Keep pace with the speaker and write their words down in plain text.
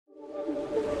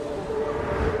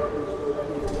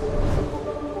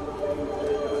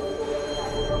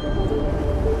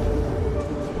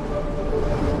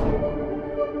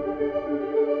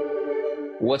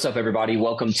What's up, everybody?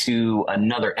 Welcome to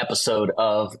another episode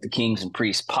of the Kings and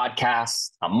Priests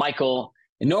podcast. I'm Michael,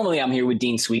 and normally I'm here with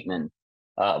Dean Sweetman.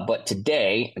 But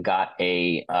today I got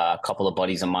a couple of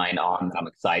buddies of mine on that I'm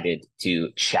excited to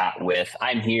chat with.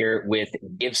 I'm here with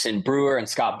Gibson Brewer and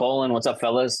Scott Bolin. What's up,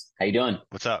 fellas? How you doing?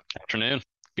 What's up? Afternoon.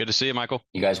 Good to see you, Michael.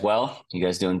 You guys well? You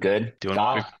guys doing good? Doing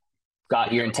Scott, well.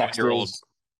 Scott, you're in Texas.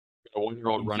 A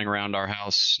 1-year-old running around our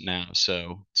house now,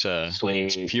 so it's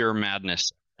Sweet. pure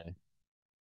madness.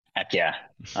 Heck yeah.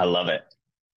 I love it.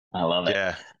 I love it.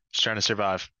 Yeah, just trying to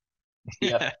survive.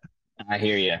 Yep. I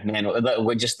hear you, man.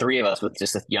 We're just three of us with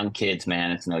just young kids,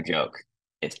 man. It's no joke.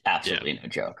 It's absolutely no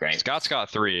joke, right? Scott's got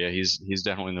 3. He's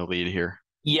definitely in the lead here.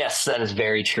 Yes, that is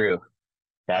very true.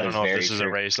 I don't know if this is a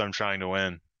race I'm trying to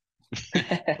win.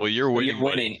 Well, you're winning. You're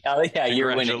winning. Oh yeah, you're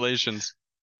winning. Congratulations.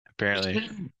 Apparently.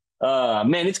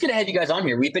 Man, it's good to have you guys on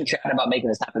here. We've been chatting about making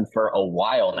this happen for a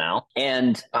while now.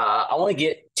 And I want to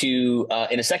get to,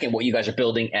 in a second, what you guys are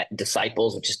building at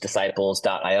Disciples, which is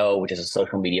disciples.io, which is a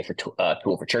social media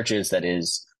tool for churches that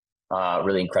is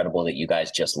really incredible that you guys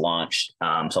just launched.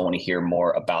 So I want to hear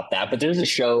more about that. But there's a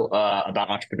show about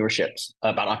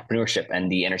entrepreneurship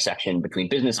and the intersection between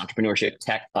business, entrepreneurship,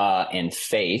 tech, and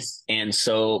faith. And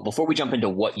so before we jump into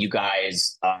what you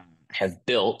guys have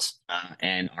built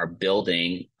and are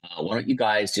building, why don't you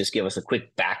guys just give us a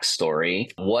quick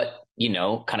backstory? What,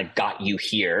 kind of got you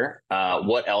here?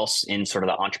 What else in sort of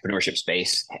the entrepreneurship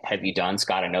space have you done?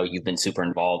 Scott, I know you've been super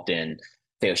involved in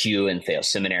Theos U and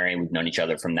Theos Seminary. We've known each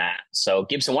other from that. So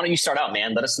Gibson, why don't you start out,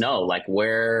 man? Let us know, like,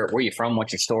 where you from?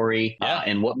 What's your story?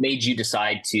 And what made you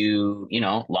decide to,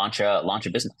 launch a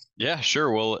business? Yeah,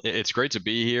 sure. Well, it's great to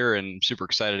be here and super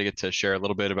excited to get to share a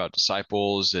little bit about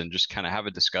Disciples and just kind of have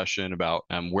a discussion about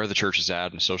where the church is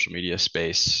at in the social media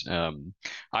space.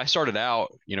 I started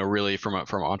out, really from an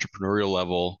entrepreneurial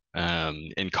level.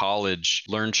 In college,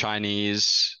 learned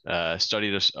Chinese,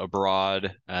 studied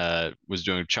abroad, was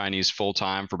doing Chinese full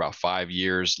time for about 5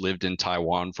 years, lived in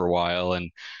Taiwan for a while. And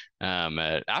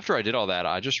after I did all that,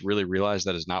 I just really realized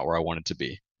that is not where I wanted to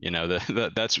be.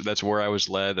 That's where I was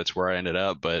led. That's where I ended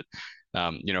up. But,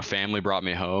 family brought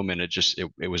me home, and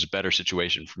it was a better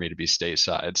situation for me to be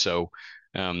stateside. So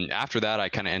after that, I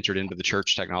kind of entered into the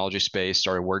church technology space,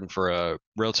 started working for a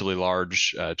relatively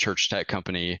large church tech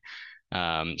company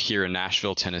here in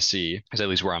Nashville, Tennessee, is at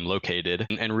least where I'm located,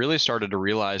 and really started to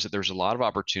realize that there's a lot of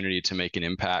opportunity to make an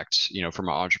impact, from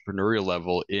an entrepreneurial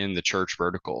level in the church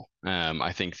vertical.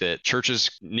 I think that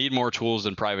churches need more tools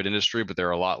than private industry, but there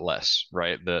are a lot less,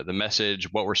 right? The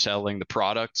message, what we're selling, the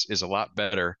products is a lot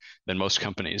better than most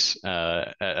companies,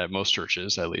 at most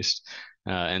churches, at least.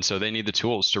 And so they need the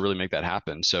tools to really make that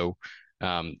happen. So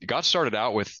got started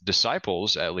out with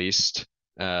Disciples, at least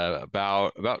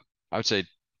about I would say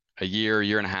a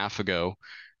year and a half ago.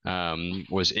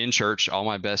 Was in church. All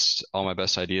my best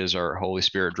ideas are Holy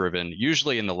Spirit driven,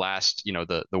 usually in the last,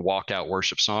 the walkout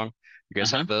worship song. You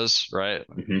guys have those, right?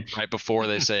 Mm-hmm. Right before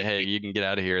they say, hey, you can get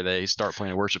out of here, they start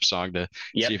playing a worship song to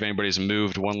see if anybody's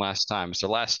moved one last time. It's their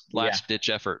last ditch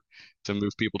effort to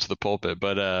move people to the pulpit.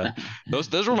 But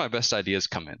those were my best ideas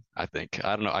come in, I think.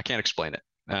 I don't know, I can't explain it.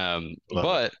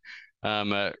 But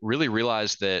really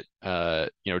realized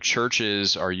that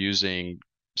churches are using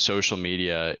social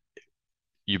media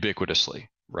ubiquitously,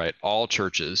 right? All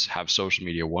churches have social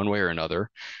media one way or another.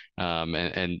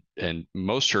 And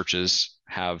most churches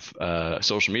have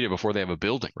social media before they have a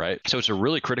building, right? So it's a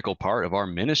really critical part of our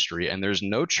ministry, and there's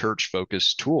no church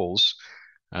focused tools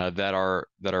that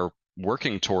are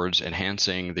working towards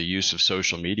enhancing the use of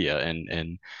social media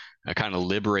and kind of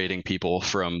liberating people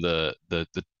from the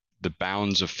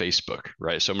bounds of Facebook,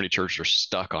 right? So many churches are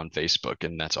stuck on Facebook,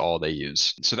 and that's all they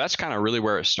use. So that's kind of really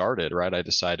where it started, right? I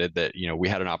decided that, we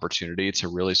had an opportunity to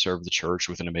really serve the church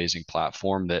with an amazing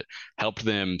platform that helped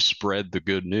them spread the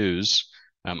good news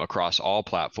across all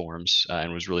platforms,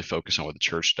 and was really focused on what the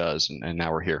church does. And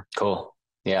now we're here. Cool.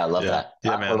 Yeah, I love that.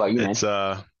 Yeah, What man. about you, man? It's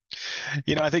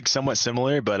I think somewhat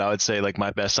similar, but I would say like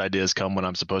my best ideas come when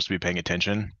I'm supposed to be paying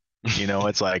attention.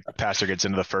 It's like pastor gets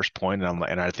into the first point, and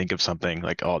I think of something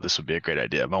like, oh, this would be a great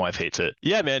idea. My wife hates it.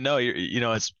 Yeah, man. No,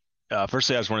 it's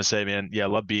firstly, I just want to say, man, yeah, I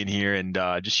love being here, and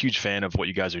just huge fan of what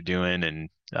you guys are doing, and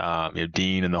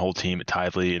Dean and the whole team at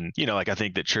Tithely, and I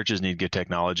think that churches need good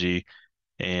technology,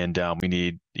 and we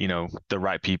need the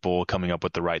right people coming up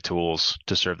with the right tools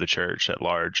to serve the church at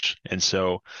large. And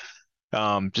so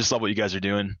just love what you guys are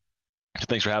doing.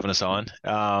 Thanks for having us on.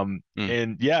 Mm.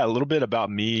 And yeah, a little bit about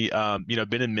me.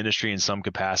 Been in ministry in some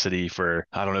capacity for,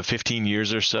 I don't know, 15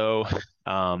 years or so.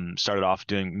 Started off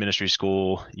doing ministry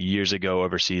school years ago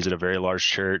overseas at a very large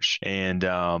church, and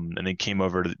then came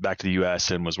back to the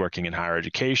U.S. and was working in higher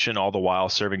education, all the while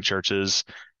serving churches.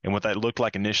 And what that looked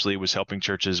like initially was helping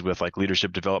churches with like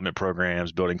leadership development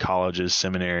programs, building colleges,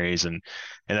 seminaries, and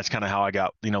that's kind of how I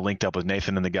got linked up with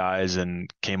Nathan and the guys,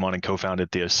 and came on and co-founded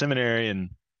Theo Seminary. And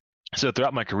so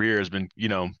throughout my career has been,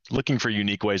 looking for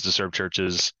unique ways to serve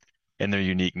churches and their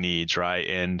unique needs, right?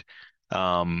 And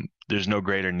there's no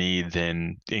greater need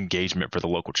than engagement for the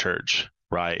local church,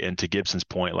 right? And to Gibson's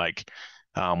point, like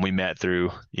we met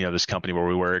through, this company where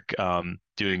we work,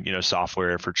 doing,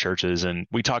 software for churches, and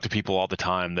we talk to people all the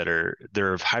time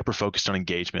they're hyper focused on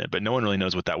engagement, but no one really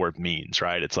knows what that word means,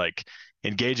 right? It's like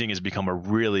engaging has become a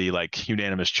really like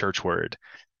unanimous church word.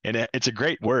 And it's a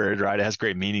great word, right? It has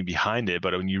great meaning behind it.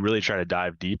 But when you really try to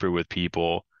dive deeper with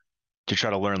people to try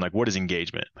to learn, like, what is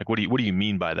engagement? Like, what do you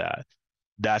mean by that?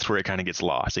 That's where it kind of gets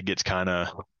lost. It gets kind of,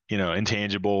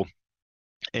 intangible.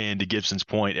 And to Gibson's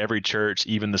point, every church,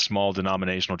 even the small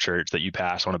denominational church that you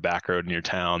pass on a back road in your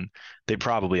town, they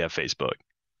probably have Facebook,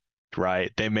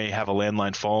 right? They may have a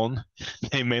landline phone.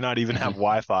 They may not even have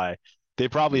Wi-Fi. They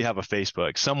probably have a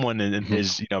Facebook. Someone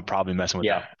is, probably messing with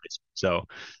Yeah. that. So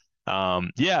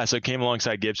so it came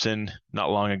alongside Gibson not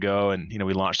long ago, and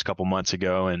we launched a couple months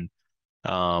ago, and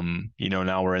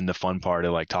now we're in the fun part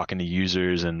of like talking to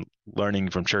users and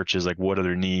learning from churches, like what are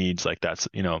their needs, like that's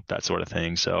that sort of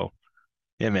thing. So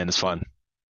yeah, man, it's fun.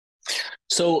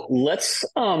 So let's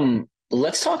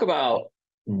talk about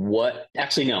what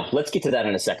actually no, let's get to that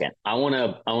in a second. I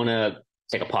wanna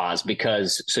take a pause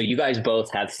because so you guys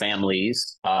both have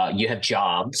families, you have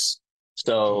jobs.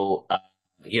 So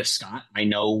Scott, I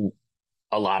know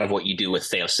a lot of what you do with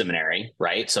Theo Seminary,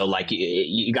 right? So like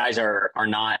you guys are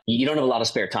not you don't have a lot of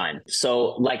spare time.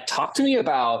 So like talk to me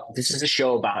about this is a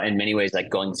show about in many ways like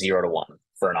going 0 to 1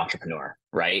 for an entrepreneur,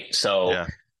 right? So Yeah.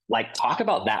 like talk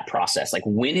about that process. Like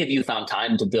when have you found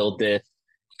time to build this?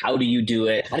 How do you do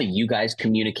it? How do you guys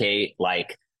communicate?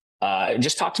 Like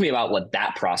just talk to me about what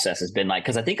that process has been like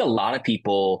because I think a lot of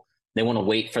people they want to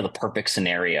wait for the perfect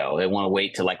scenario. They want to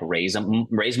wait to like raise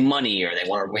money or they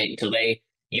want to wait until they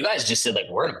you guys just said like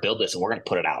we're going to build this and we're going to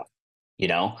put it out, you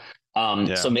know.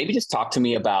 Yeah. So maybe just talk to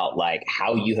me about like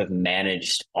how you have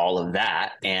managed all of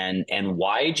that and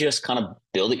why just kind of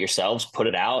build it yourselves, put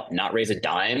it out, not raise a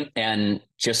dime, and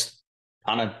just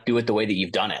kind of do it the way that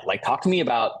you've done it. Like talk to me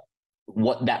about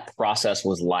what that process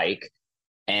was like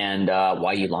and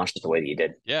why you launched it the way that you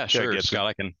did. Yeah, sure, Gibson.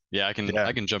 Scott.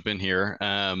 I can jump in here.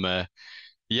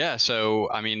 Yeah, so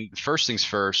I mean, first things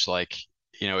first, like,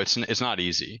 it's not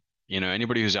easy.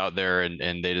 Anybody who's out there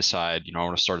and they decide, I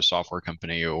want to start a software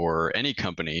company or any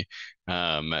company,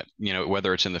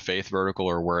 whether it's in the faith vertical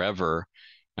or wherever,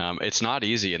 it's not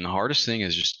easy. And the hardest thing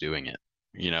is just doing it.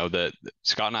 That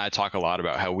Scott and I talk a lot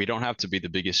about how we don't have to be the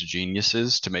biggest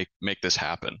geniuses to make this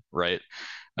happen, right?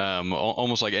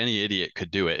 Almost like any idiot could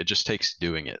do it. It just takes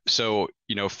doing it. So,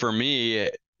 for me,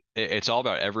 it's all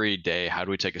about every day. How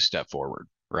do we take a step forward,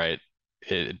 right?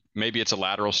 Maybe it's a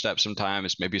lateral step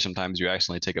sometimes. Maybe sometimes you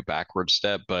accidentally take a backward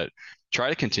step, but try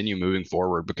to continue moving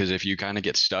forward because if you kind of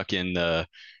get stuck in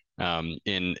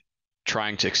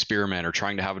trying to experiment or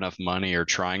trying to have enough money or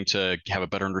trying to have a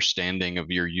better understanding of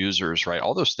your users, right?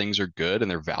 All those things are good and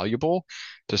they're valuable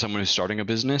to someone who's starting a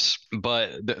business,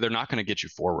 but they're not going to get you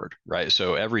forward, right?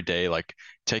 So every day, like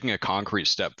taking a concrete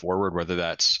step forward, whether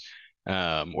that's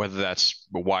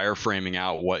wireframing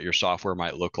out what your software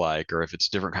might look like, or if it's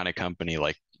a different kind of company,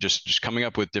 like just coming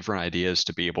up with different ideas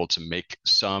to be able to make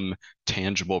some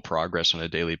tangible progress on a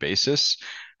daily basis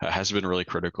has been really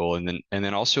critical. And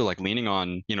then also like leaning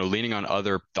on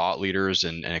other thought leaders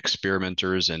and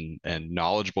experimenters and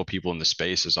knowledgeable people in the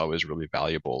space is always really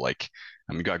valuable. Like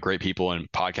you've got great people in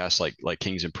podcasts like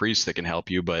Kings and Priests that can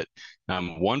help you. But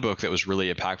one book that was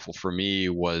really impactful for me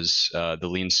was The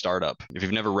Lean Startup. If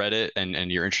you've never read it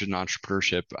and you're interested in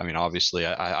entrepreneurship, I mean, obviously,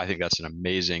 I think that's an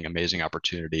amazing, amazing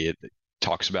opportunity. It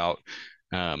talks about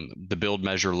the build,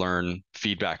 measure, learn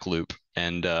feedback loop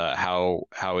and how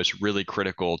it's really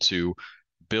critical to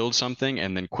build something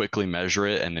and then quickly measure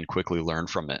it and then quickly learn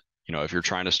from it. If you're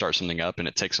trying to start something up and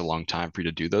it takes a long time for you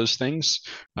to do those things,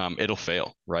 it'll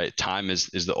fail, right? Time is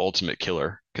the ultimate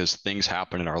killer because things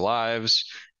happen in our lives,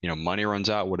 money runs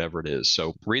out, whatever it is.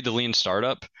 So read The Lean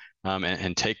Startup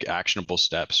and take actionable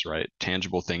steps, right?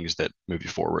 Tangible things that move you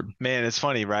forward. Man, it's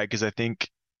funny, right? Because I think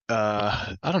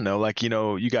I don't know, like,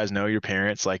 you guys know your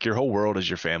parents, like your whole world is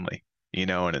your family,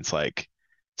 and it's like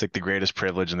it's like the greatest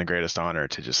privilege and the greatest honor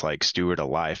to just like steward a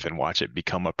life and watch it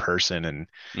become a person. And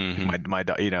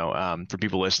for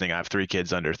people listening, I have 3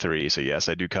 kids under 3. So yes,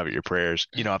 I do covet your prayers.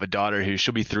 I have a daughter who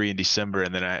she'll be 3 in December.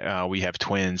 And then we have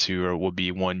twins who will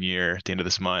be 1 year at the end of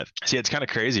this month. See, it's kind of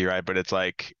crazy, right? But it's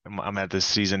like, I'm at this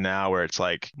season now where it's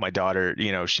like my daughter,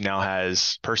 she now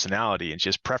has personality and she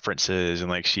has preferences.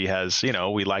 And like, she has,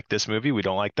 we like this movie, we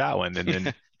don't like that one. And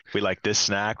then we like this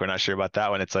snack, we're not sure about that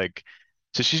one. It's like,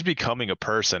 so she's becoming a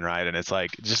person, right? And it's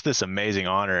like just this amazing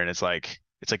honor. And it's like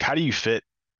how do you fit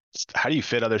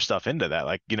other stuff into that?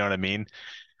 Like, you know what I mean?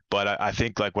 But I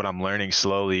think like what I'm learning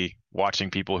slowly,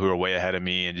 watching people who are way ahead of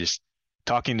me and just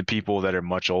talking to people that are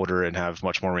much older and have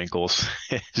much more wrinkles,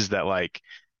 is that like,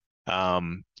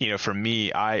 for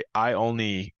me, I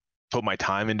only put my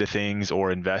time into things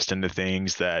or invest into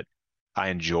things that I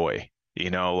enjoy,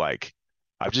 like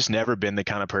I've just never been the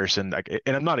kind of person like,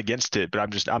 and I'm not against it, but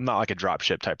I'm not like a drop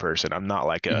ship type person. I'm not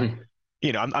like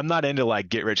I'm not into like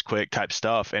get rich quick type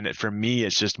stuff. And for me,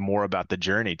 it's just more about the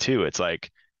journey too. It's like,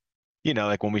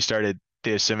 like when we started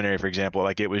the seminary, for example,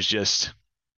 like it was just,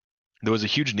 there was a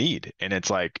huge need. And it's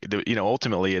like,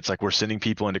 ultimately it's like we're sending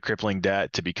people into crippling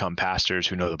debt to become pastors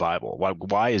who know the Bible.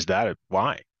 Why is that?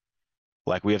 Why?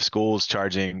 Like we have schools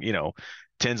charging,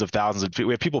 tens of thousands of,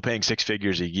 we have people paying 6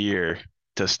 figures a year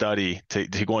to study, to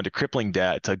go into crippling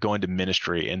debt, to go into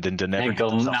ministry, and then to never go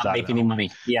not make any money.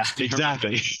 Yeah,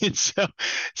 exactly.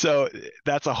 So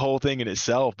that's a whole thing in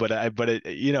itself. But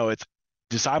it's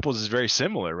disciples is very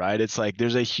similar, right? It's like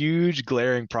there's a huge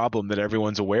glaring problem that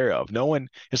everyone's aware of.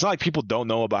 It's not like people don't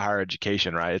know about higher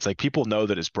education, right? It's like people know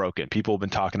that it's broken. People have been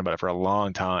talking about it for a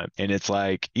long time. And it's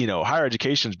like, higher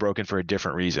education is broken for a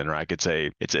different reason, right? It's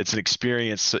an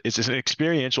experience, it's an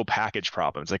experiential package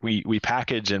problem. It's like we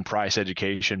package and price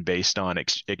education based on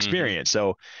experience.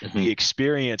 So the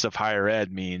experience of higher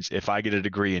ed means if I get a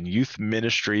degree in youth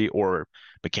ministry or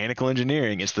mechanical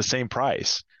engineering, it's the same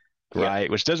price.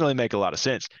 Right. Which doesn't really make a lot of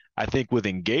sense. I think with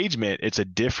engagement, it's a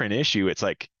different issue. It's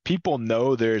like people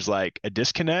know there's like a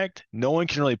disconnect. No one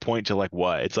can really point to like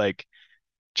what. It's like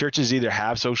churches either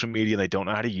have social media and they don't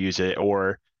know how to use it,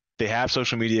 or they have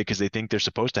social media because they think they're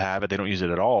supposed to have it. They don't use it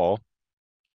at all.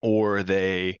 Or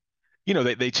they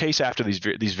chase after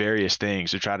these various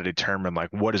things to try to determine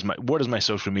like what does my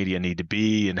social media need to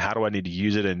be and how do I need to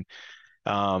use it?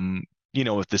 And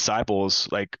with disciples,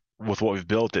 like with what we've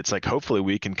built, it's like hopefully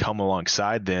we can come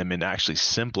alongside them and actually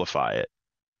simplify it.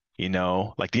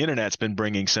 Like the internet's been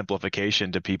bringing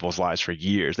simplification to people's lives for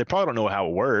years. They probably don't know how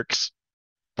it works,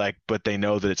 like, but they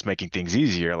know that it's making things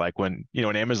easier. Like when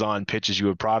Amazon pitches you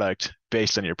a product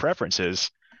based on your preferences,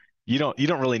 you don't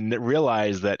really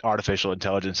realize that artificial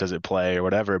intelligence is at play or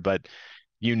whatever, but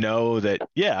that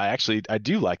I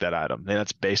do like that item, and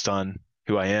that's based on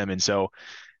who I am. And so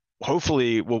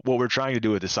hopefully what we're trying to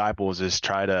do with disciples is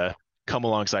try to come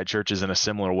alongside churches in a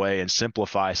similar way and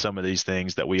simplify some of these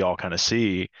things that we all kind of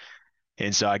see.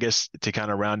 And so I guess to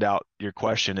kind of round out your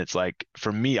question, it's like,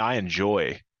 for me, I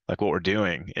enjoy like what we're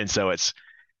doing. And so it's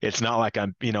not like I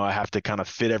have to kind of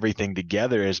fit everything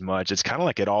together as much. It's kind of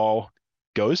like it all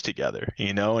goes together,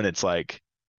 and it's like,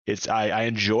 I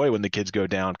enjoy when the kids go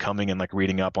down coming and like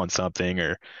reading up on something,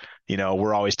 or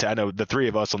we're always I know the 3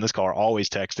 of us on this call are always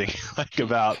texting like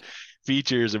about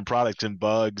features and products and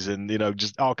bugs and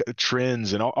just all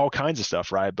trends and all kinds of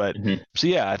stuff, right? But so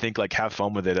yeah, I think like have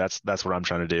fun with it. That's what I'm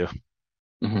trying to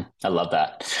do. I love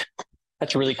that.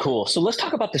 That's really cool. So let's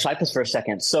talk about disciples for a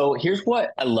second. So here's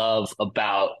what I love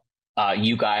about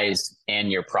you guys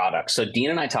and your product. So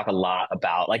Dean and I talk a lot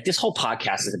about, like, this whole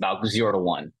podcast is about 0 to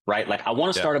 1, right? Like, I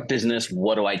want to start a business.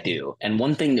 What do I do? And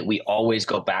one thing that we always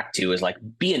go back to is like,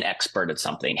 be an expert at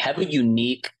something, have a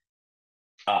unique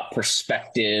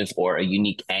perspective or a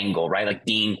unique angle, right? Like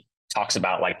Dean talks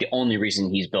about, like, the only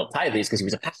reason he's built Tithely is because he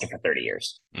was a pastor for 30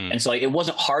 years. And so like, it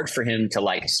wasn't hard for him to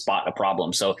like spot a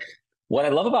problem. So what I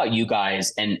love about you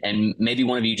guys, and maybe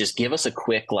one of you just give us a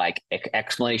quick like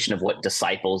explanation of what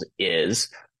disciples is,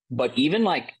 but even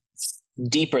like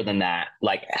deeper than that,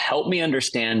 like help me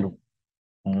understand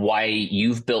why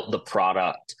you've built the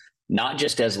product, not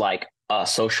just as like a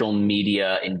social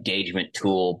media engagement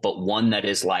tool, but one that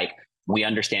is like, we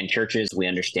understand churches, we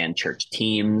understand church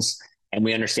teams, and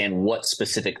we understand what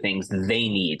specific things they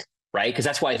need, right? Because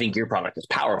that's why I think your product is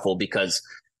powerful, because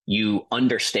you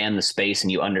understand the space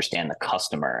and you understand the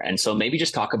customer. And so maybe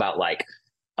just talk about like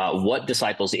what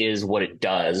Disciples is, what it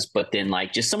does, but then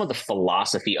like just some of the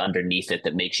philosophy underneath it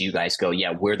that makes you guys go,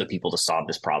 yeah, we're the people to solve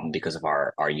this problem because of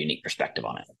our unique perspective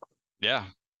on it. Yeah,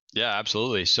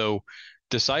 absolutely. So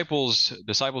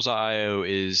Disciples.io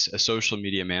is a social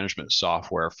media management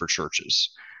software for churches.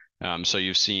 So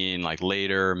you've seen like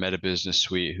Later, Meta Business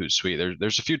Suite, Hootsuite.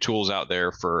 There's a few tools out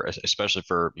there for, especially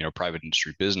for, private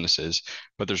industry businesses,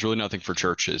 but there's really nothing for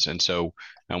churches. And so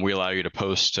we allow you to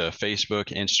post to Facebook,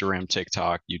 Instagram,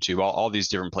 TikTok, YouTube, all these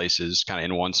different places kind of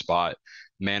in one spot,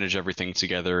 manage everything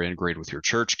together, integrate with your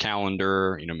church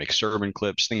calendar, make sermon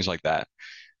clips, things like that.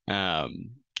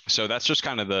 So that's just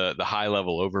kind of the high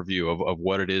level overview of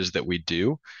what it is that we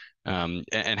do.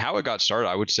 And how it got started,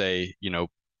 I would say,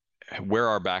 where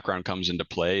our background comes into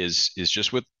play is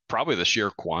just with probably the sheer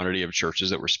quantity of churches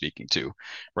that we're speaking to,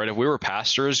 right? If we were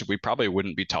pastors, we probably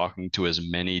wouldn't be talking to as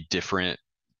many different,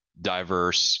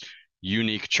 diverse,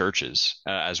 unique churches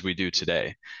as we do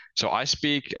today. So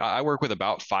I work with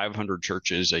about 500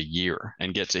 churches a year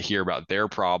and get to hear about their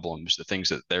problems, the things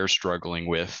that they're struggling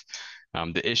with,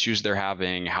 the issues they're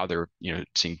having, how they're,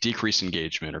 seeing decreased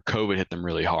engagement or COVID hit them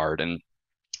really hard. And,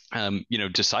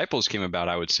 Disciples came about,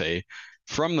 I would say,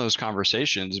 from those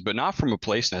conversations, but not from a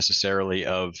place necessarily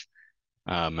of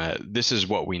this is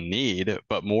what we need,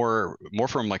 but more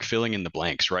from like filling in the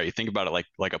blanks, right? You think about it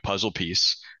like a puzzle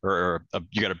piece, or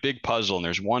you got a big puzzle and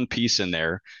there's one piece in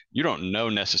there. You don't know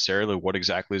necessarily what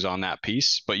exactly is on that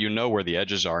piece, but you know where the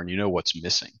edges are and you know what's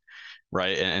missing.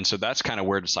 Right. And so that's kind of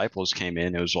where Disciples came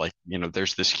in. It was like,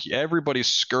 there's everybody's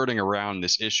skirting around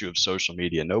this issue of social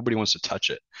media. Nobody wants to touch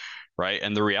it. Right.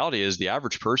 And the reality is the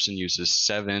average person uses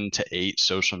 7 to 8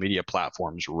 social media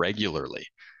platforms regularly.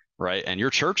 Right. And your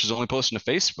church is only posting to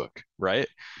Facebook. Right.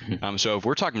 Mm-hmm. So if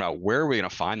we're talking about where are we going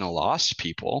to find the lost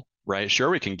people, right? Sure,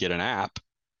 we can get an app,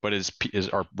 but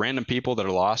are random people that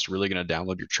are lost really going to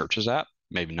download your church's app?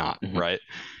 Maybe not. Mm-hmm. Right.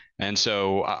 And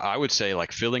so I would say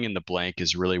like filling in the blank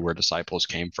is really where Disciples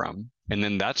came from. And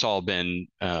then that's all been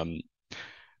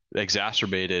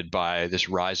exacerbated by this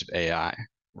rise of AI,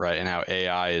 right? And how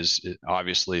AI is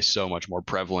obviously so much more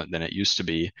prevalent than it used to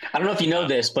be. I don't know if you know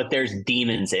this, but there's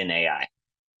demons in AI.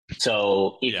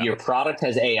 So if your product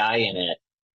has AI in it,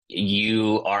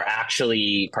 you are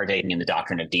actually partaking in the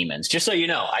doctrine of demons. Just so you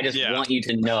know, I just want you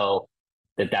to know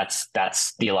that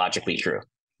that's theologically true.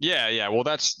 Yeah. Well,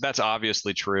 that's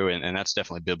obviously true, and that's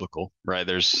definitely biblical, right?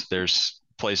 There's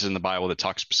places in the Bible that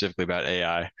talk specifically about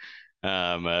AI.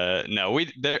 No,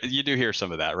 you do hear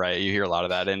some of that, right? You hear a lot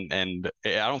of that, and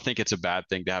I don't think it's a bad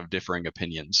thing to have differing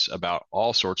opinions about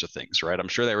all sorts of things, right? I'm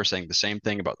sure they were saying the same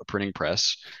thing about the printing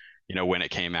press, when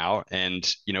it came out,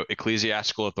 and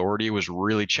ecclesiastical authority was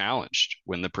really challenged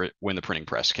when the printing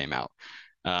press came out.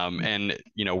 And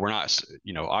we're not,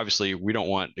 obviously we don't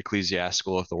want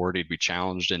ecclesiastical authority to be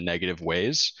challenged in negative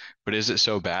ways, but is it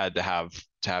so bad to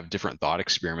have different thought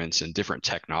experiments and different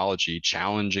technology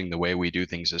challenging the way we do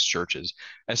things as churches,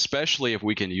 especially if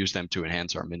we can use them to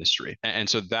enhance our ministry? And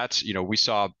so that's, we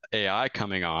saw AI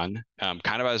coming on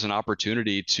kind of as an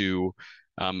opportunity to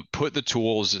put the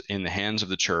tools in the hands of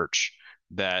the church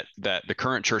that the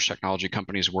current church technology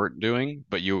companies weren't doing,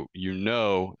 but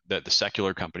that the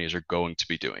secular companies are going to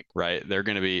be doing, right?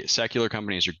 Secular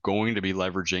companies are going to be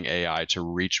leveraging AI to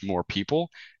reach more people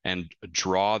and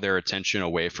draw their attention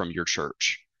away from your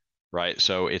church, right?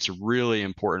 So it's really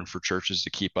important for churches to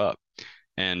keep up.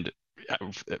 And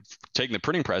taking the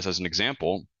printing press as an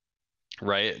example,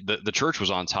 right? The church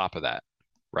was on top of that,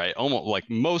 right? Almost like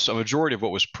a majority of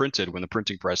what was printed when the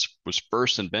printing press was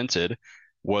first invented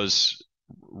was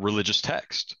religious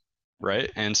text,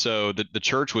 right? And so the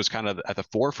church was kind of at the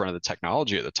forefront of the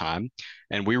technology at the time,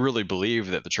 and we really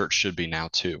believe that the church should be now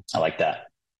too. I like that.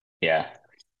 Yeah.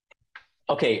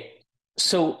 Okay,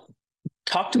 so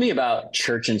talk to me about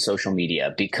church and social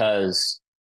media, because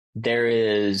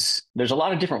there's a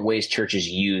lot of different ways churches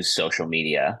use social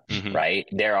media, Mm-hmm. right?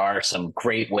 There are some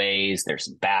great ways, there's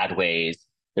some bad ways,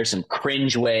 there's some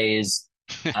cringe ways.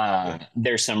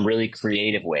 There's some really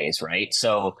creative ways, right?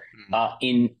 So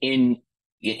in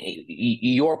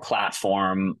your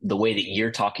platform, the way that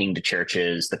you're talking to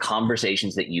churches, the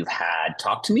conversations that you've had,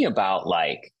 talk to me about,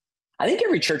 like, I think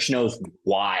every church knows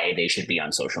why they should be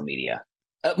on social media.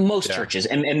 Most churches,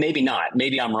 and maybe not,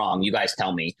 maybe I'm wrong. You guys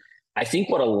tell me. I think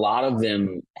what a lot of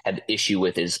them have issue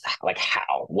with is like,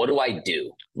 what do I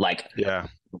do? Like,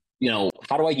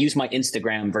 how do I use my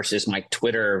Instagram versus my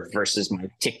Twitter versus my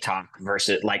TikTok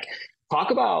versus, like,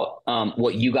 talk about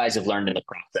what you guys have learned in the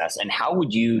process, and how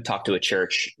would you talk to a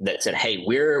church that said, hey,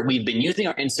 we've been using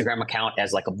our Instagram account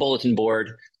as like a bulletin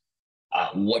board.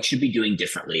 What should be doing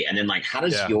differently? And then, like, how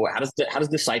does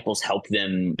Disciples help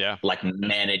them like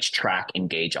manage, track,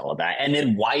 engage all of that? And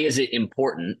then why is it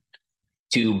important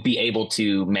to be able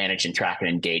to manage and track and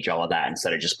engage all of that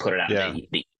instead of just put it out in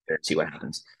the ether and see what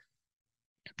happens?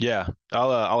 Yeah,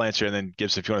 I'll answer and then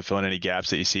Gibson if you want to fill in any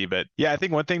gaps that you see. But yeah, I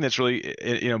think one thing that's really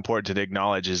important to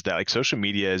acknowledge is that like social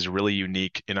media is really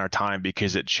unique in our time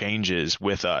because it changes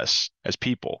with us as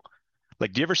people.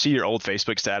 Like, do you ever see your old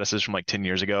Facebook statuses from like 10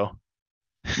 years ago?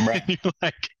 Right. You're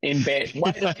like, In bed.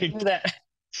 Why did I like, do that?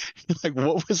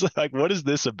 like what is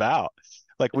this about?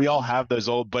 Like we all have those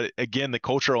old, but again, the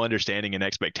cultural understanding and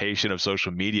expectation of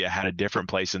social media had a different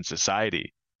place in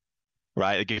society,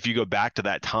 right? Like if you go back to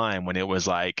that time when it was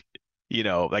like,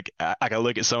 like I can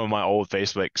look at some of my old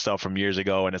Facebook stuff from years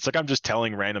ago, and it's like I'm just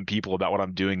telling random people about what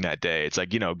I'm doing that day. It's like,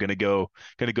 gonna go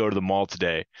to the mall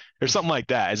today or something like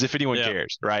that, as if anyone Yeah.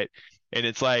 cares, right? And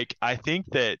it's like I think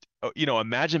that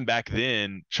imagine back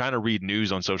then trying to read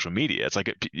news on social media. It's like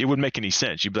it wouldn't make any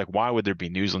sense. You'd be like, why would there be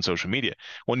news on social media?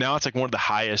 Well, now it's like one of the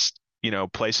highest,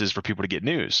 places for people to get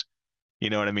news. You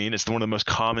know what I mean? It's one of the most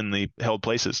commonly held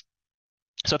places.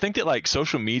 So I think that like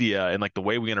social media and like the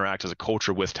way we interact as a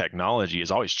culture with technology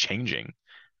is always changing.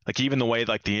 Like even the way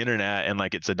like the internet and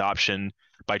like its adoption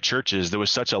by churches, there was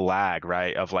such a lag,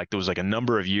 right? Of like there was like a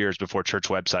number of years before church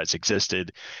websites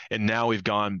existed. And now we've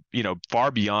gone, far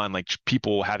beyond like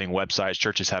people having websites,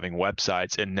 churches having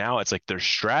websites. And now it's like there's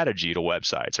strategy to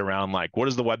websites around like what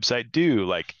does the website do?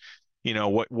 Like,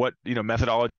 what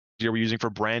methodology are we using for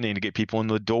branding to get people in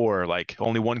the door? Like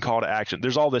only one call to action.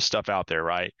 There's all this stuff out there,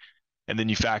 right? And then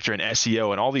you factor in SEO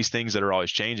and all these things that are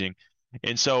always changing.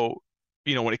 And so,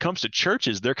 when it comes to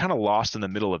churches, they're kind of lost in the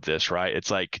middle of this, right?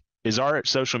 It's like, is our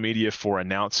social media for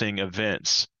announcing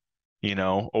events,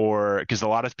 or because a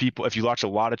lot of people, if you watch a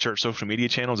lot of church social media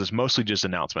channels, it's mostly just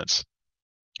announcements.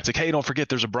 It's like, hey, don't forget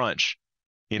there's a brunch,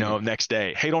 next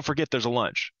day. Hey, don't forget there's a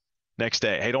lunch next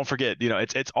day. Hey, don't forget,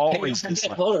 it's always Hey,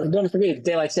 don't forget it's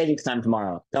daylight savings time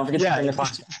tomorrow. Don't forget to bring the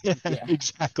clock. Yeah,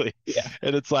 exactly. Yeah.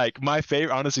 And it's like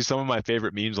honestly, some of my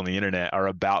favorite memes on the internet are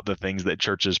about the things that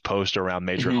churches post around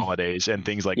major holidays and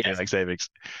things like daylight savings,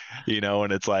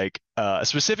 and it's like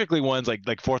specifically ones like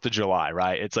 4th of July,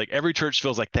 right? It's like every church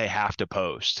feels like they have to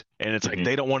post, and it's like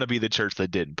they don't want to be the church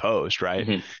that didn't post,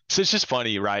 right? So it's just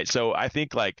funny, right? So I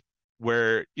think like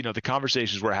where the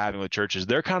conversations we're having with churches,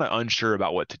 they're kind of unsure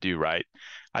about what to do, right?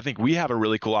 I think we have a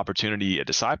really cool opportunity at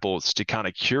Disciples to kind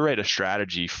of curate a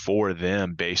strategy for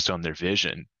them based on their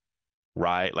vision,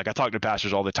 right? Like I talk to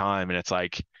pastors all the time, and it's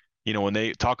like, when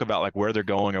they talk about like where they're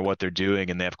going or what they're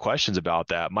doing and they have questions about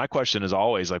that, my question is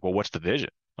always like, well, what's the vision?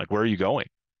 Like, where are you going?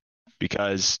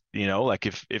 Because,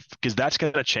 like because that's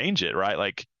going to change it, right?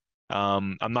 Like,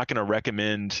 I'm not going to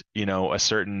recommend, a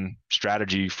certain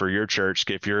strategy for your church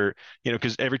if you're,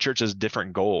 because every church has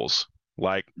different goals.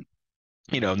 Like,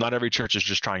 not every church is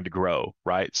just trying to grow,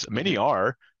 right? So many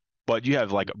are, but you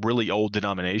have like really old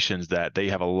denominations that they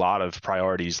have a lot of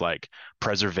priorities like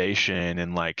preservation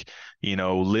and like,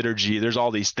 liturgy. There's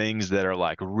all these things that are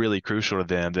like really crucial to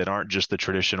them that aren't just the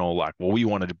traditional, like, well, we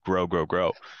want to grow, grow,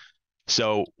 grow.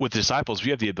 So with Disciples, we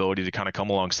have the ability to kind of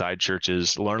come alongside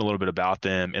churches, learn a little bit about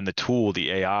them, and the tool,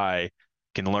 the AI,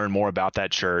 can learn more about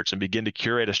that church and begin to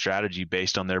curate a strategy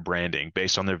based on their branding,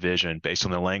 based on their vision, based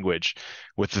on their language,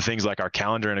 with the things like our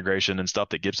calendar integration and stuff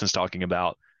that Gibson's talking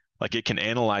about. Like it can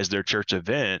analyze their church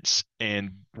events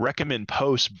and recommend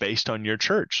posts based on your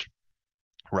church,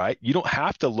 right? You don't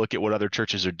have to look at what other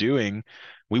churches are doing.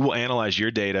 We will analyze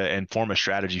your data and form a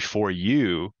strategy for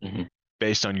you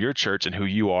based on your church and who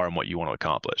you are and what you want to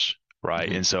accomplish, right?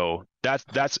 And so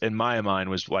that's in my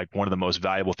mind was like one of the most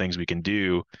valuable things we can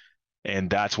do, and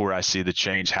that's where I see the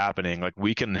change happening. Like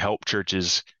we can help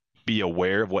churches be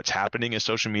aware of what's happening as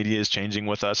social media is changing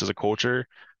with us as a culture,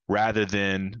 rather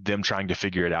than them trying to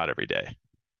figure it out every day.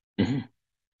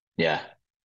 Yeah,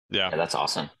 that's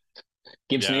awesome.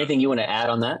 Gibson, anything you want to add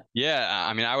on that? Yeah,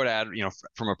 I mean, I would add,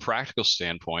 from a practical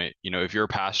standpoint, if you're a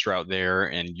pastor out there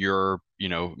and you're,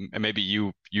 maybe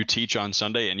you teach on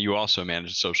Sunday and you also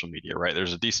manage social media, right?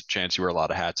 There's a decent chance you wear a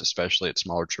lot of hats, especially at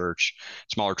smaller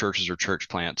churches or church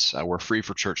plants. We're free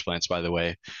for church plants, by the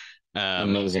way.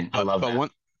 Amazing. I love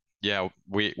that.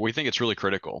 We think it's really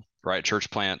critical, right? Church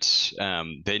plants,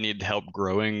 they need help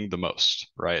growing the most,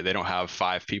 right? They don't have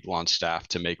 5 people on staff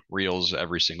to make reels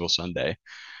every single Sunday.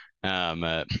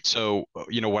 So,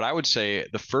 what I would say,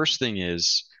 the first thing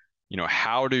is,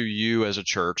 how do you as a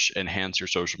church enhance your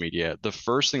social media? The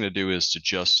first thing to do is to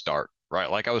just start,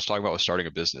 right? Like I was talking about with starting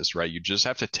a business, right? You just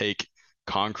have to take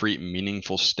concrete,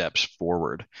 meaningful steps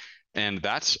forward. And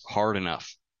that's hard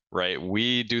enough, right?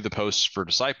 We do the posts for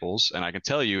Disciples, and I can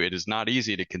tell you it is not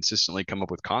easy to consistently come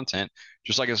up with content,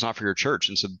 just like it's not for your church.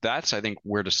 And so that's, I think,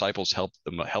 where Disciples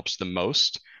helps the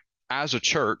most as a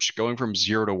church, going from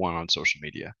 0 to 1 on social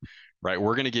media, right?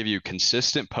 We're going to give you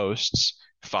consistent posts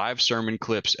 5 sermon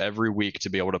clips every week to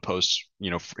be able to post,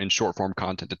 in short form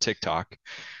content to TikTok.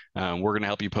 We're going to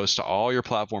help you post to all your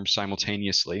platforms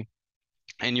simultaneously.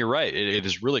 And you're right, it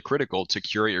is really critical to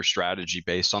curate your strategy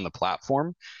based on the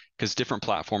platform, because different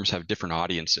platforms have different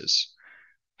audiences.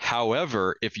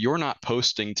 However, if you're not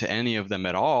posting to any of them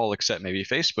at all, except maybe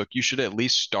Facebook, you should at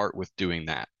least start with doing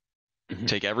that. Mhm.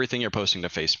 Take everything you're posting to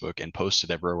Facebook and post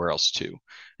it everywhere else too.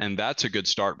 And that's a good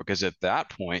start, because at that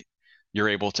point, you're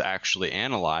able to actually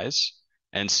analyze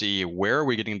and see, where are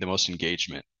we getting the most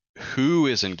engagement? Who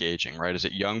is engaging, right? Is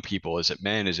it young people? Is it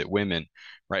men? Is it women?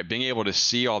 Right? Being able to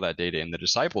see all that data in the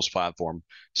Disciples platform,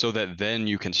 so that then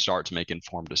you can start to make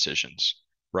informed decisions,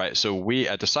 right? So we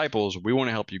at Disciples, we want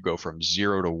to help you go from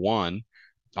 0 to 1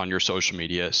 on your social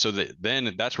media, so that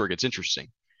then that's where it gets interesting,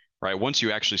 right? Once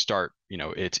you actually start,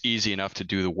 it's easy enough to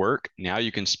do the work. Now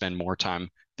you can spend more time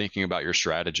thinking about your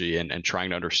strategy and trying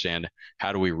to understand,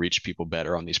 how do we reach people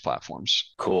better on these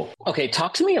platforms? Cool. Okay,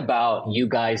 talk to me about you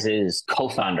guys'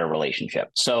 co-founder relationship.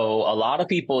 So a lot of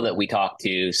people that we talk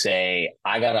to say,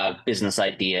 I got a business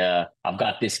idea, I've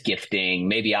got this gifting,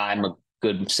 maybe I'm a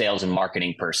good sales and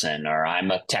marketing person, or I'm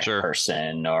a tech Sure.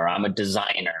 person, or I'm a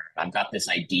designer, I've got this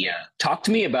idea. Talk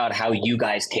to me about how you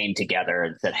guys came together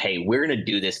and said, hey, we're going to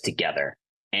do this together.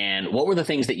 And what were the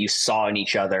things that you saw in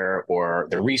each other, or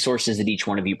the resources that each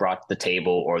one of you brought to the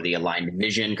table, or the aligned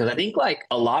vision? Because I think like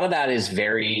a lot of that is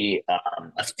very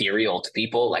ethereal to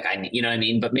people. Like, you know what I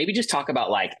mean? But maybe just talk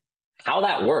about like how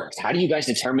that works. How do you guys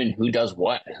determine who does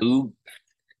what? Who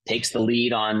takes the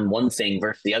lead on one thing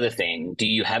versus the other thing? Do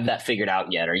you have that figured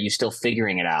out yet? Are you still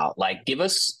figuring it out? Like, give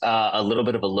us a little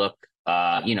bit of a look,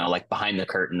 like behind the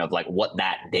curtain of like what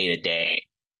that day to day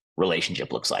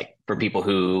relationship looks like for people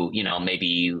who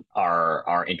maybe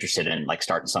are interested in like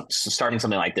starting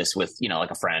something like this with like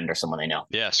a friend or someone they know.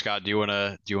 Yeah, Scott, do you want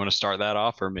to start that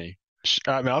off, or me?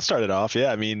 I mean, I'll start it off.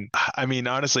 Yeah, I mean,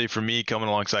 honestly, for me, coming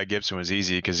alongside Gibson was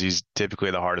easy because he's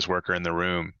typically the hardest worker in the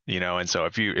room, And so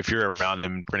if you're around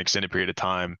him for an extended period of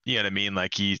time, you know what I mean?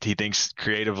 Like he thinks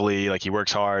creatively, like he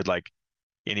works hard, like,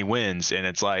 and he wins. And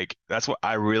it's like that's what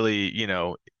I really,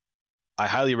 I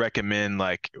highly recommend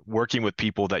like working with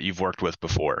people that you've worked with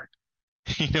before.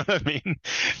 You know what I mean?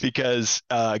 Because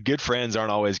good friends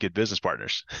aren't always good business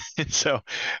partners. And so,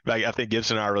 like, I think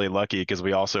Gibson and I are really lucky because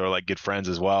we also are like good friends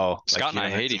as well. Like, Scott and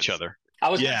I hate each other. I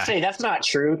was going to Yeah. say that's not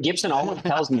true. Gibson always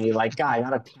tells me like, "Guy, I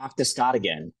got to talk to Scott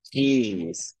again."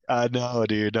 Jeez. No,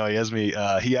 dude, no, he has me.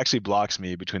 He actually blocks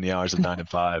me between the hours of 9 and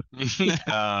 5.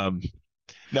 Um,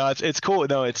 no, it's cool.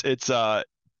 No, it's So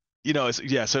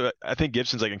I think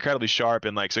Gibson's like incredibly sharp,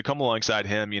 and like so come alongside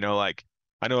him. Like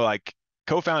I know like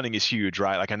co-founding is huge,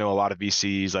 right? Like I know a lot of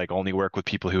VCs like only work with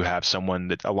people who have someone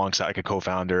that's alongside like a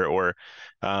co-founder, or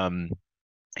um,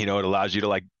 it allows you to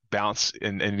like bounce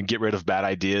and get rid of bad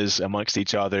ideas amongst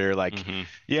each other. Like, Mm-hmm.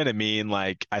 you know what I mean?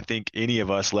 Like, I think any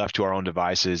of us left to our own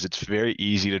devices, it's very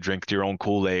easy to drink your own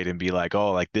Kool-Aid and be like,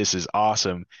 oh, like this is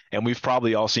awesome. And we've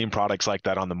probably all seen products like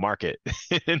that on the market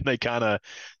and they kind of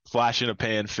flash in a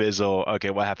pan, fizzle.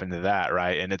 Okay, what happened to that?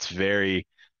 Right. And it's very,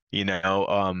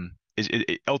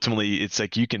 ultimately it's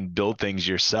like you can build things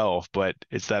yourself, but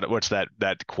it's what's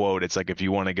that quote? It's like, if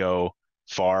you want to go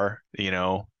far,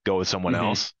 go with someone Mm-hmm.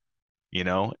 else,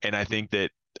 and I think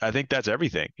that's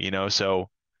everything, so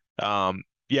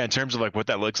yeah, in terms of like what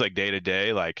that looks like day to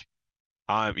day, like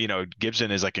Gibson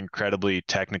is like incredibly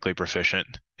technically proficient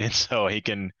and so he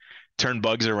can turn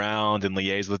bugs around and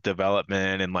liaise with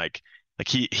development, and like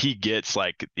he gets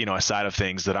like a side of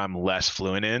things that I'm less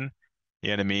fluent in. You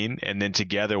know what I mean? And then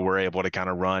together we're able to kind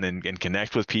of run and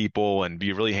connect with people and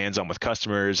be really hands-on with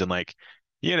customers, and like,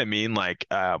 you know what I mean? Like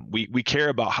we care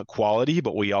about quality,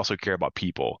 but we also care about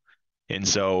people. And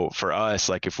so for us,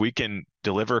 like if we can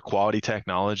deliver quality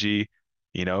technology,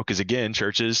 because again,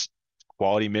 churches,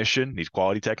 quality mission needs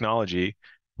quality technology.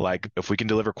 Like if we can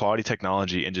deliver quality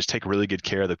technology and just take really good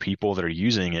care of the people that are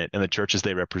using it and the churches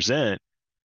they represent,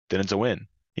 then it's a win.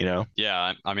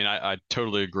 Yeah, I mean, I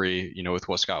totally agree, with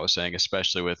what Scott was saying,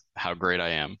 especially with how great I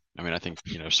am. I mean, I think,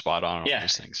 spot on Yeah.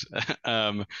 these things.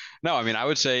 No, I mean, I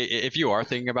would say if you are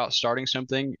thinking about starting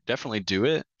something, definitely do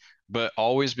it, but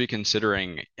always be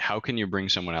considering, how can you bring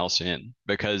someone else in?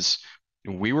 Because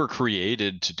we were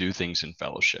created to do things in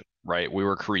fellowship, right? We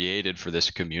were created for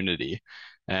this community.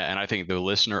 And I think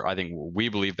I think we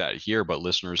believe that here, but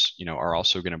listeners, are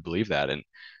also going to believe that. And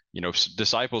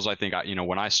Disciples, I think,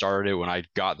 when I started, when I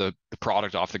got the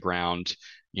product off the ground,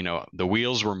 the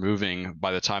wheels were moving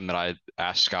by the time that I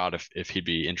asked Scott if he'd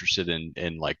be interested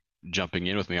in like jumping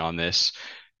in with me on this.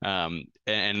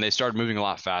 And they started moving a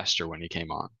lot faster when he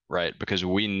came on, right? Because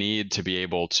we need to be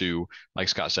able to, like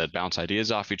Scott said, bounce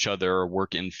ideas off each other,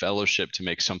 work in fellowship to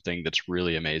make something that's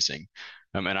really amazing.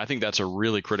 And I think that's a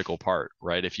really critical part,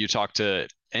 right? If you talk to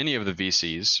any of the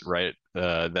VCs, right,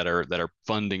 that are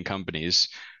funding companies,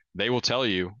 they will tell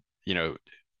you, you know,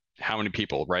 how many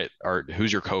people, right, are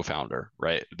who's your co-founder,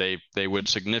 right? They would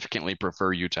significantly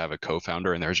prefer you to have a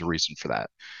co-founder, and there's a reason for that.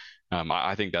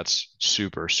 I think that's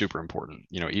super, super important.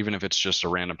 You know, even if it's just a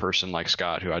random person like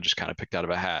Scott, who I just kind of picked out of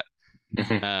a hat.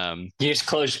 You just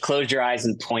closed your eyes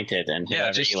and pointed, and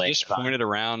Yeah, just pointed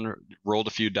around, rolled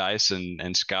a few dice,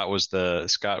 and Scott was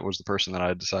the person that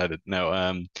I decided.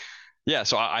 No, yeah,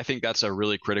 so I think that's a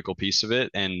really critical piece of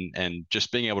it, and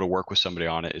just being able to work with somebody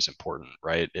on it is important,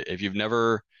 right? If you've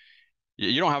never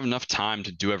you don't have enough time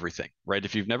to do everything, right?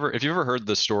 If you've ever heard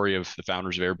the story of the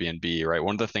founders of Airbnb, right?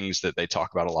 One of the things that they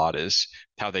talk about a lot is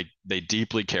how they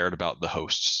deeply cared about the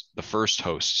hosts, the first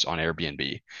hosts on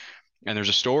Airbnb. And there's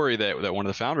a story that one of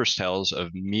the founders tells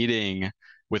of meeting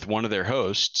with one of their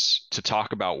hosts to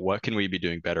talk about what can we be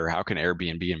doing better? How can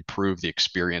Airbnb improve the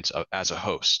experience as a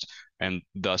host and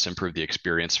thus improve the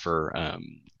experience for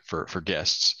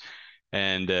guests?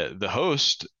 And the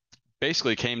host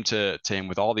basically came to him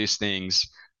with all these things.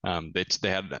 They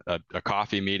had a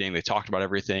coffee meeting. They talked about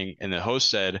everything, and the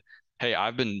host said, "Hey,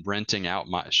 I've been renting out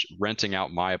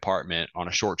my apartment on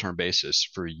a short-term basis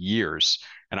for years,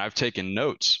 and I've taken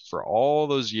notes for all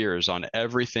those years on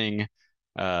everything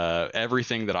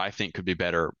that I think could be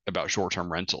better about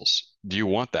short-term rentals. Do you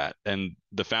want that?" And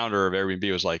the founder of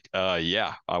Airbnb was like,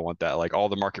 "Yeah, I want that. Like all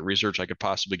the market research I could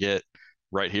possibly get."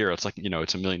 Right here, it's like,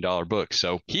 it's $1 million book.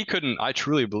 So I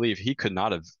truly believe he could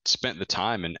not have spent the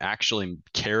time and actually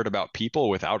cared about people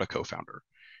without a co-founder,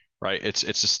 right? It's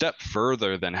a step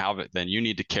further than you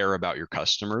need to care about your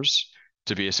customers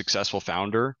to be a successful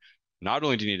founder. Not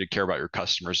only do you need to care about your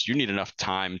customers, you need enough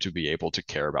time to be able to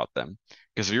care about them.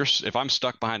 Because if I'm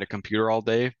stuck behind a computer all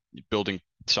day building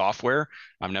software,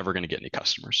 I'm never going to get any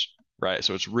customers, right?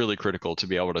 So it's really critical to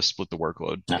be able to split the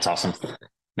workload. That's awesome,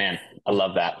 man. I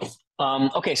love that.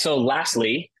 Okay, so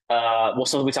lastly,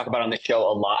 something we talk about on the show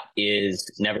a lot is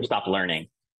never stop learning.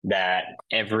 That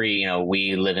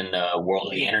we live in the world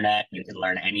of the internet. You can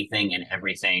learn anything and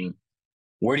everything.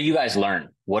 Where do you guys learn?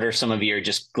 What are some of your,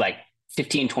 just like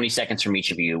 15, 20 seconds from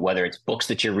each of you, whether it's books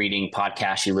that you're reading,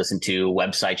 podcasts you listen to,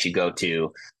 websites you go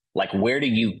to, like where do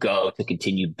you go to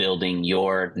continue building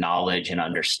your knowledge and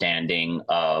understanding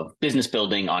of business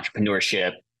building,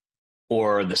 entrepreneurship,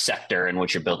 or the sector in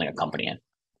which you're building a company in?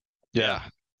 Yeah,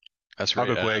 that's right.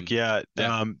 I'll go quick. Yeah.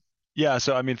 Yeah.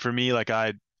 So, I mean, for me, like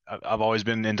I've always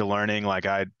been into learning. Like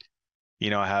I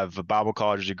have a Bible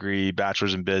college degree,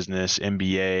 bachelor's in business,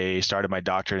 MBA, started my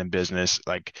doctorate in business.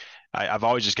 Like I've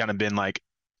always just kind of been like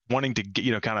wanting to,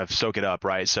 kind of soak it up.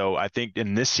 Right. So I think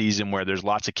in this season where there's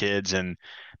lots of kids and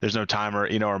there's no time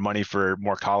or money for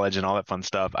more college and all that fun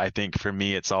stuff, I think for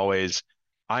me, it's always,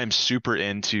 I am super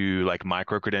into like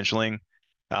micro credentialing.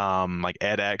 Like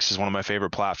edX is one of my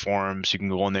favorite platforms. You can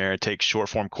go in there, take short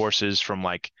form courses from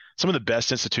like some of the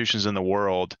best institutions in the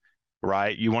world,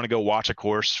 right? You want to go watch a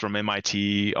course from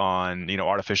MIT on,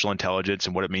 artificial intelligence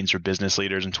and what it means for business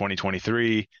leaders in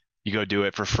 2023. You go do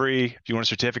it for free. If you want a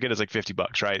certificate, it's like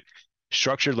 $50, right?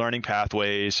 Structured learning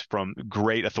pathways from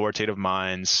great authoritative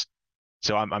minds.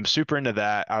 So I'm super into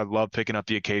that. I love picking up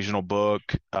the occasional book,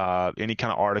 any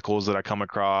kind of articles that I come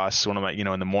across. One of my,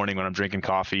 in the morning when I'm drinking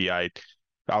coffee,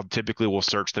 I'll typically will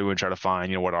search through and try to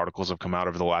find, what articles have come out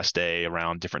over the last day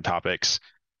around different topics.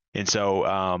 And so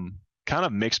kind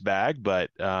of mixed bag, but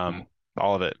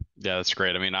all of it. Yeah, that's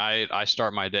great. I mean, I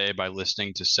start my day by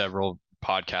listening to several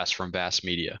podcasts from Vast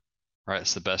Media. Right,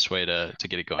 it's the best way to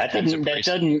get it going.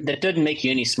 That doesn't make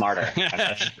you any smarter.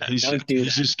 He's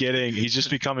just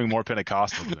becoming more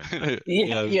Pentecostal.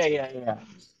 Yeah.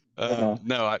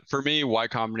 No, for me, Y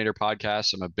Combinator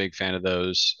podcasts, I'm a big fan of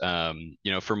those.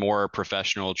 For more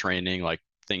professional training, like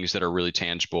things that are really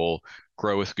tangible,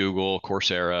 Grow with Google,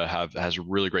 Coursera has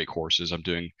really great courses. I'm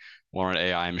doing one on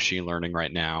AI and machine learning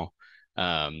right now.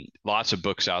 Lots of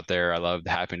books out there. I love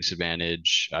The Happiness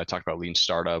Advantage. I talked about Lean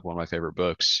Startup, one of my favorite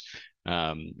books.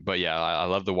 But yeah, I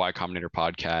love the Y Combinator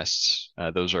podcasts.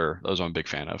 Those I'm a big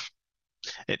fan of.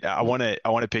 I want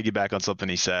to piggyback on something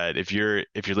he said. If you're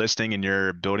listening and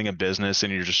you're building a business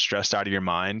and you're just stressed out of your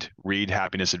mind, read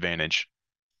Happiness Advantage.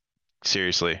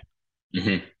 Seriously.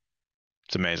 Mm-hmm.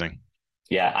 It's amazing.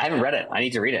 Yeah, I haven't read it. I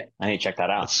need to read it. I need to check that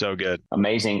out. It's so good.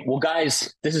 Amazing. Well,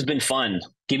 guys, this has been fun.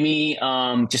 Give me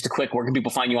just a quick, where can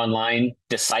people find you online?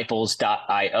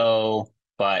 Disciples.io,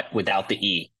 but without the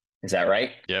E. Is that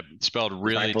right? Yep. Spelled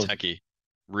really techie.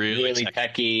 Really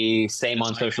techy, same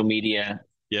on social media.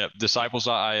 Yep.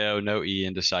 Disciples.io, no E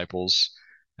in disciples.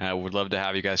 Would love to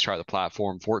have you guys try the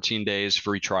platform. 14 days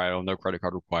free trial, no credit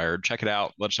card required. Check it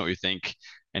out. Let us know what you think.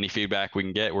 Any feedback we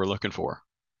can get, we're looking for.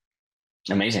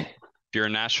 Amazing. If you're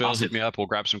in Nashville, Awesome. hit me up. We'll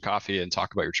grab some coffee and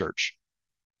talk about your church.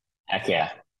 Heck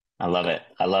yeah. I love it.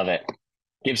 I love it.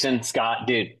 Gibson, Scott,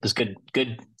 dude, it was good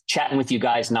chatting with you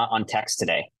guys, not on text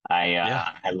today.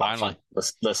 I love fun.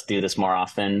 Let's do this more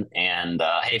often. And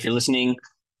hey, if you're listening,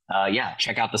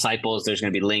 check out Disciples. There's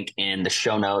going to be a link in the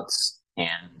show notes,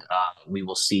 and we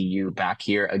will see you back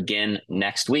here again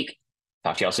next week.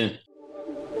 Talk to y'all soon.